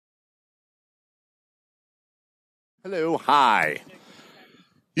Hello, hi.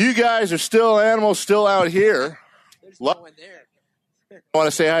 You guys are still animals, still out here. There's no one there. I want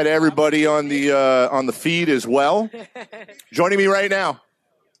to say hi to everybody on the feed as well. Joining me right now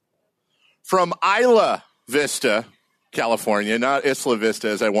from Isla Vista, California, not Isla Vista,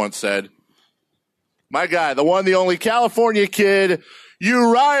 as I once said. My guy, the one, the only California kid,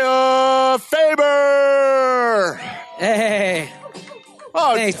 Urijah Faber. Hey.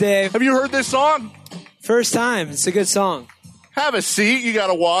 Oh, Thanks, Dave. Have you heard this song? First time. It's a good song. Have a seat. You got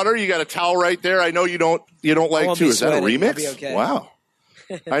a water. You got a towel right there. I know you don't like to. Is that a remix? I'll be okay. Wow.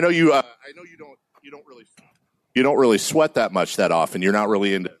 I know you. I know you don't really sweat that much that often. You're not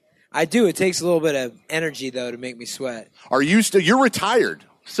really into. I do. It takes a little bit of energy though to make me sweat. Are you still? You're retired.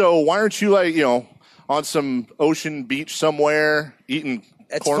 So why aren't you on some ocean beach somewhere eating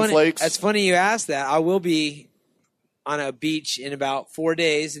cornflakes? That's funny you asked that. I will be on a beach in about 4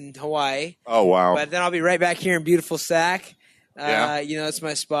 days in Hawaii. Oh wow! But then I'll be right back here in beautiful Sac. Yeah. It's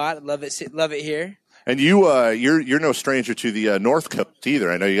my spot. Love it here. And you're no stranger to the North Coast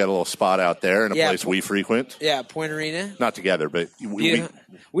either. I know you got a little spot out there in a place we frequent. Yeah, Point Arena. Not together, but we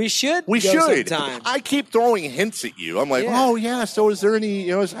should. We should. Sometime. I keep throwing hints at you. I'm like, oh yeah. So is there any?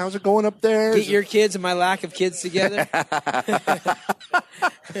 How's it going up there? Get your kids and my lack of kids together.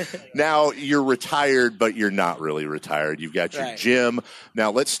 Now you're retired, but you're not really retired. You've got your gym.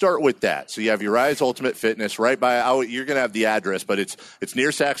 Now let's start with that. So you have Urijah's Ultimate Fitness right by. You're going to have the address, but it's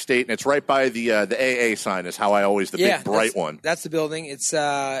near Sac State, and it's right by the AA sign. Is how I always big bright one. That's the building. It's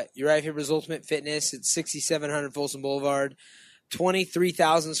Urijah Faber's Ultimate Fitness. It's 6700 Folsom Boulevard,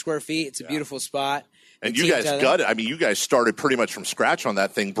 23,000 square feet. It's a beautiful spot. And you guys got it. I mean, you guys started pretty much from scratch on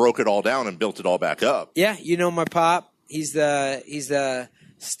that thing, broke it all down, and built it all back up. Yeah, my pop. He's the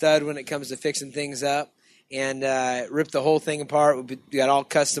stud when it comes to fixing things up, and ripped the whole thing apart. We got all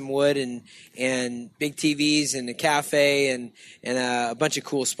custom wood and big TVs and a cafe and a bunch of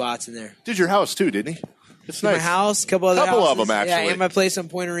cool spots in there. Did your house too, didn't he? It's nice. My house, a couple of them actually. Yeah, and my place on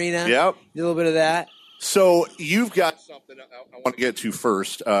Point Arena. Yep. Did a little bit of that. So you've got something I want to get to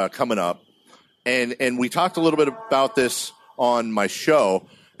first coming up, and we talked a little bit about this on my show.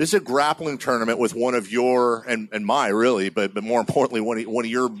 This is a grappling tournament with one of your and my really, but more importantly, one of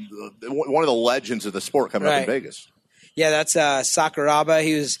the legends of the sport coming up in Vegas. Yeah, that's Sakuraba.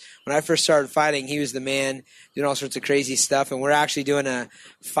 When I first started fighting, he was the man doing all sorts of crazy stuff, and we're actually doing a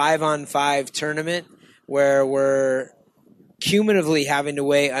 5-on-5 tournament where we're cumulatively having to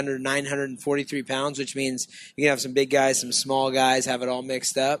weigh under 943 pounds, which means you can have some big guys, some small guys, have it all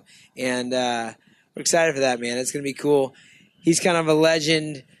mixed up, and we're excited for that, man. It's going to be cool. He's kind of a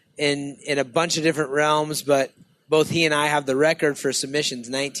legend in a bunch of different realms, but both he and I have the record for submissions,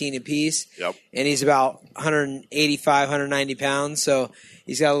 19 apiece. Yep. And he's about 185, 190 pounds, so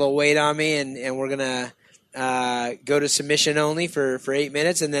he's got a little weight on me, and we're going to go to submission only for 8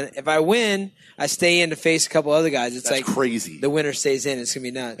 minutes, and then if I win, I stay in to face a couple other guys. That's like crazy. The winner stays in. It's going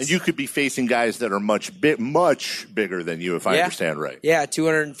to be nuts. And you could be facing guys that are much bigger than you, if I understand right. Yeah,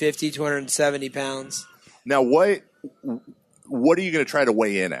 250, 270 pounds. Now, what are you going to try to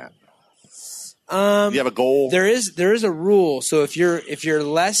weigh in at? Do you have a goal? There is a rule. So if you're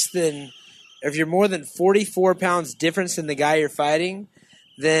more than 44 pounds difference than the guy you're fighting,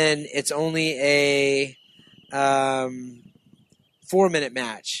 then it's only a 4-minute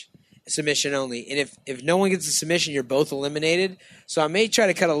match, submission only. And if no one gets a submission, you're both eliminated. So I may try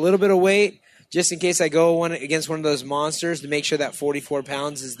to cut a little bit of weight just in case I go against one of those monsters to make sure that 44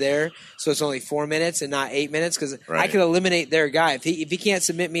 pounds is there. So it's only 4 minutes and not 8 minutes because I could eliminate their guy. If he can't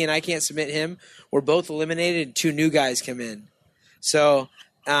submit me and I can't submit him, we're both eliminated and 2 new guys come in. So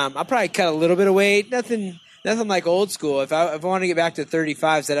I'll probably cut a little bit of weight. Nothing like old school. If I want to get back to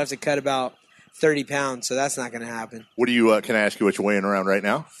 35s, I'd have to cut about 30 pounds. So that's not going to happen. What do you? Can I ask you what you're weighing around right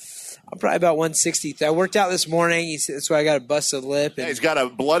now? I'm probably about 160. I worked out this morning. That's why I got a busted lip. And he's got a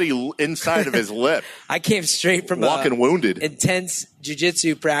bloody inside of his lip. I came straight from walking wounded, intense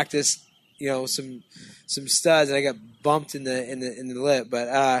jiu-jitsu practice. Some studs, and I got bumped in the lip.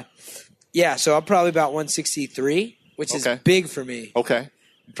 But so I'm probably about 163, which is big for me. Okay.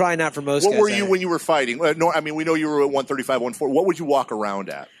 Probably not for most guys. What were you when you were fighting? No, I mean, we know you were at 135, 140. What would you walk around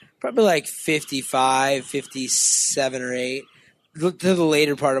at? Probably like 55, 57 or 8. To the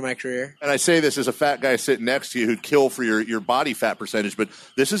later part of my career. And I say this as a fat guy sitting next to you who'd kill for your body fat percentage, but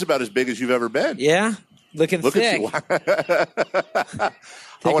this is about as big as you've ever been. Yeah, Look thick. At you.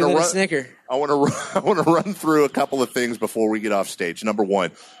 I want to snicker. I want to run through a couple of things before we get off stage. Number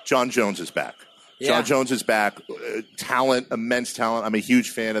one, Jon Jones is back. Yeah. Jon Jones is back. Talent, immense talent. I'm a huge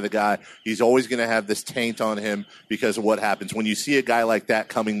fan of the guy. He's always going to have this taint on him because of what happens. When you see a guy like that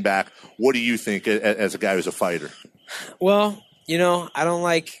coming back, what do you think as a guy who's a fighter? Well, I don't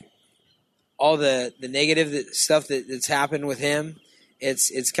like all the negative stuff that's happened with him.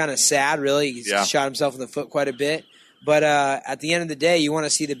 It's kind of sad, really. He's shot himself in the foot quite a bit. But at the end of the day, you want to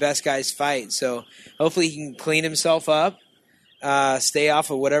see the best guys fight. So hopefully he can clean himself up, stay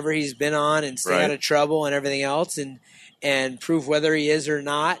off of whatever he's been on, and stay out of trouble and everything else, and prove whether he is or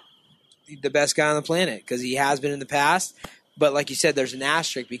not the best guy on the planet, because he has been in the past. But like you said, there's an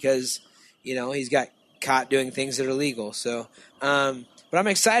asterisk because he's got caught doing things that are illegal. So, but I'm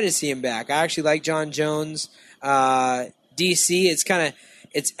excited to see him back. I actually like Jon Jones. DC,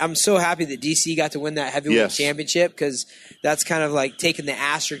 I'm so happy that DC got to win that heavyweight championship, because that's kind of like taking the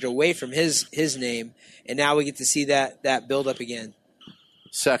asterisk away from his name, and now we get to see that build up again.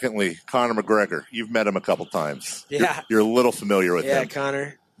 Secondly, Conor McGregor. You've met him a couple times. Yeah. You're a little familiar with him. Yeah,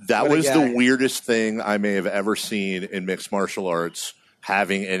 Conor. That was the weirdest thing I may have ever seen in mixed martial arts,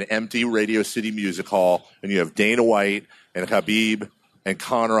 having an empty Radio City Music Hall, and you have Dana White and Khabib and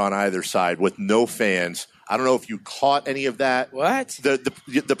Conor on either side with no fans. I don't know if you caught any of that. What?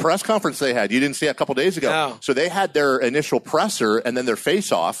 The press conference they had, you didn't see it a couple days ago. No. So they had their initial presser and then their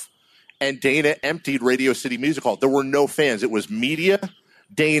face-off, and Dana emptied Radio City Music Hall. There were no fans. It was media,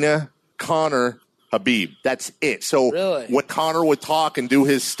 Dana, Conor, Khabib. That's it. So when Conor would talk and do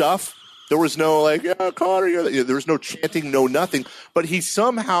his stuff, there was no Conor, there was no chanting, no nothing. But he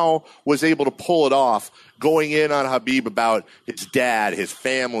somehow was able to pull it off, going in on Khabib about his dad, his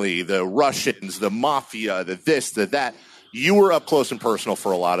family, the Russians, the mafia, the this, the that. You were up close and personal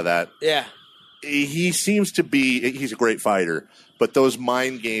for a lot of that. Yeah. He seems to be – he's a great fighter. But those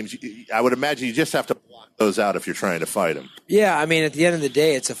mind games, I would imagine you just have to block those out if you're trying to fight him. Yeah, I mean, at the end of the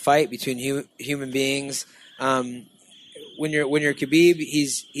day, it's a fight between human beings. When you're Khabib,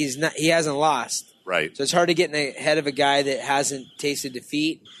 he hasn't lost. Right. So it's hard to get in the head of a guy that hasn't tasted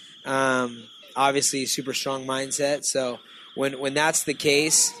defeat. Obviously, super strong mindset. So when that's the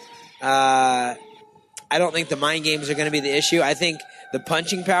case, I don't think the mind games are going to be the issue. I think the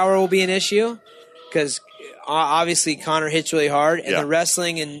punching power will be an issue, because obviously Conor hits really hard, and the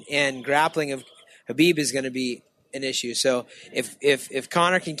wrestling and grappling of Khabib is going to be an issue. So if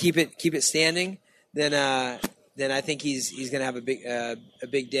Conor can keep it standing, then I think he's going to have a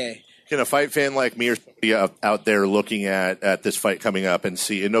big day. Can a fight fan like me or somebody out there looking at this fight coming up and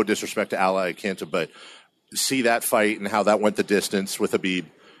see, and no disrespect to Ally Kanta, but see that fight and how that went the distance with Khabib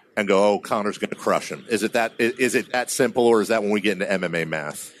and go, oh, Conor's going to crush him? Is it that simple, or is that when we get into MMA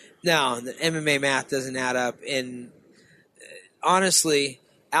math? No, the MMA math doesn't add up. And honestly,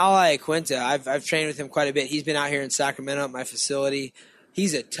 Ally Quinta, I've trained with him quite a bit. He's been out here in Sacramento at my facility.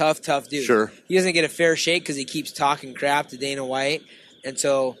 He's a tough dude. Sure. He doesn't get a fair shake because he keeps talking crap to Dana White, and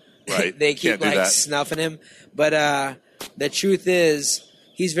so they keep snuffing him. But the truth is,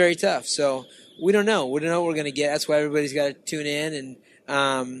 he's very tough. So we don't know. We don't know what we're going to get. That's why everybody's got to tune in.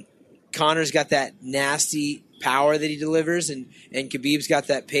 And Conor's got that nasty power that he delivers, and Khabib's got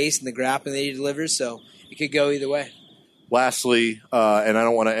that pace and the grappling that he delivers. So it could go either way. Lastly, and I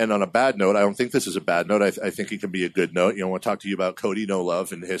don't want to end on a bad note. I don't think this is a bad note. I think it can be a good note. I want to talk to you about Cody No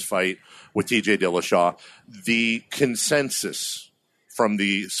Love and his fight with TJ Dillashaw. The consensus from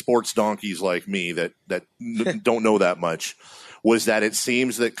the sports donkeys like me that don't know that much was that it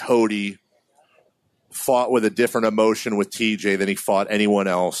seems that Cody fought with a different emotion with TJ than he fought anyone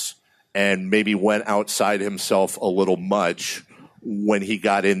else, and maybe went outside himself a little much when he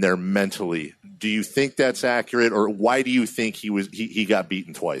got in there mentally. Do you think that's accurate, or why do you think he got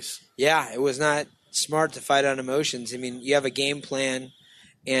beaten twice? Yeah, it was not smart to fight on emotions. I mean, you have a game plan,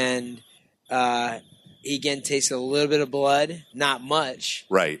 and he again tasted a little bit of blood, not much,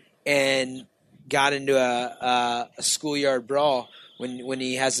 right, and got into a schoolyard brawl when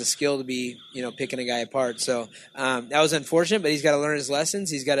he has the skill to be picking a guy apart. So that was unfortunate, but he's got to learn his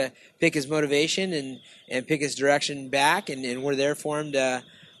lessons. He's got to pick his motivation and pick his direction back, and we're there for him to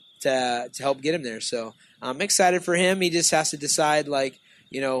help get him there. So I'm excited for him. He just has to decide,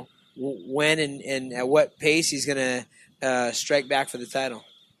 when and at what pace he's going to strike back for the title.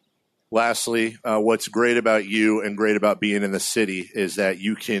 Lastly, what's great about you and great about being in the city is that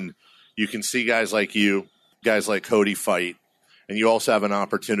you can see guys like you, guys like Cody fight, and you also have an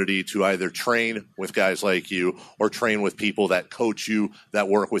opportunity to either train with guys like you or train with people that coach you, that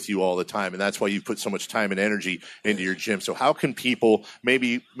work with you all the time. And that's why you put so much time and energy into your gym. So how can people,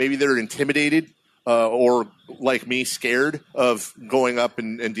 maybe they're intimidated or like me, scared of going up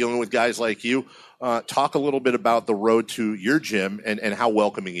and dealing with guys like you, talk a little bit about the road to your gym and how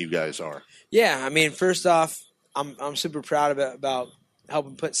welcoming you guys are. Yeah, I mean, first off, I'm super proud about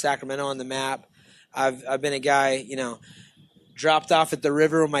helping put Sacramento on the map. I've been a guy, dropped off at the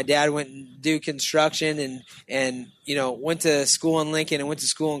river when my dad went and do construction, and went to school in Lincoln and went to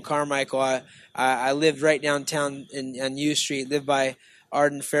school in Carmichael. I lived right downtown on U Street, lived by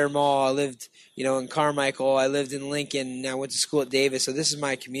Arden Fair Mall. I lived, in Carmichael. I lived in Lincoln, and I went to school at Davis. So this is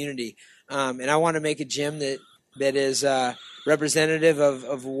my community. And I want to make a gym that is representative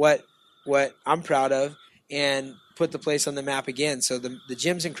of what I'm proud of and put the place on the map again. So the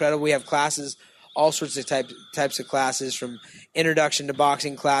gym's incredible. We have classes, all sorts of types of classes, from introduction to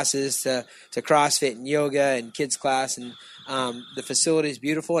boxing classes to CrossFit and yoga and kids class. And the facility is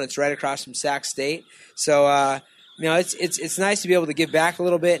beautiful, and it's right across from Sac State. So, it's nice to be able to give back a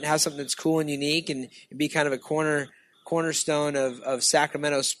little bit and have something that's cool and unique and be kind of a cornerstone of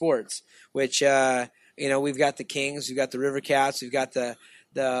Sacramento sports, which, we've got the Kings, we've got the River Cats, we've got the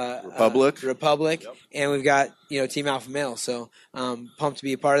Republic, yep. And we've got, Team Alpha Male. So pumped to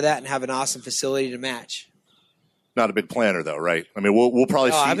be a part of that and have an awesome facility to match. Not a big planner, though, right? I mean, we'll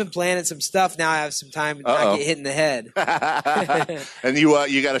probably see. I've been planning some stuff. Now I have some time to not get hit in the head. And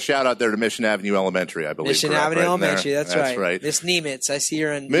you got a shout out there to Mission Avenue Elementary, I believe. Mission Avenue Elementary, that's right. Miss Nemitz, I see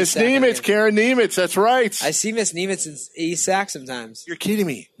her in Miss Nemitz, Karen Nemitz, that's right. I see Miss Nemitz in East Sac sometimes. You're kidding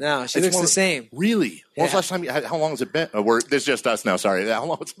me? No, she looks the same. Really? When was the last time? How long has it been? This is just us now. Sorry. How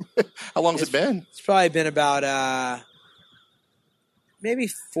long has it been? It's probably been about. Maybe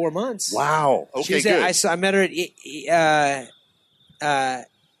 4 months. Wow. Okay, good. I met her at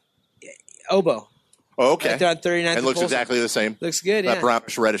Oboe. Oh, okay. Right there on 39th. It looks exactly the same. Looks good, yeah. That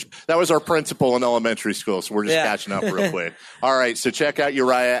brownish reddish. That was our principal in elementary school, so we're just catching up real quick. All right, so check out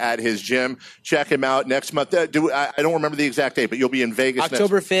Urijah at his gym. Check him out next month. I don't remember the exact date, but you'll be in Vegas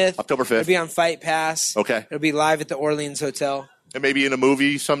October 5th. October 5th. It'll be on Fight Pass. Okay. It'll be live at the Orleans Hotel. And maybe in a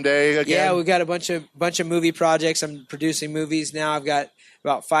movie someday again? Yeah, we've got a bunch of movie projects. I'm producing movies now. I've got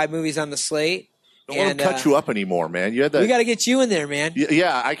about 5 movies on the slate. Don't want to cut you up anymore, man. You had we got to get you in there, man.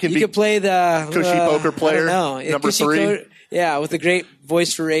 Yeah, I can. You could play the cushy poker player. Number 3. With a great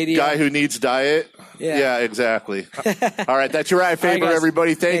voice for radio. Guy who needs diet. Yeah, exactly. All right, that's Urijah Faber,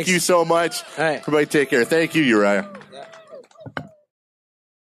 everybody. Thanks. You so much. All right. Everybody take care. Thank you, Urijah.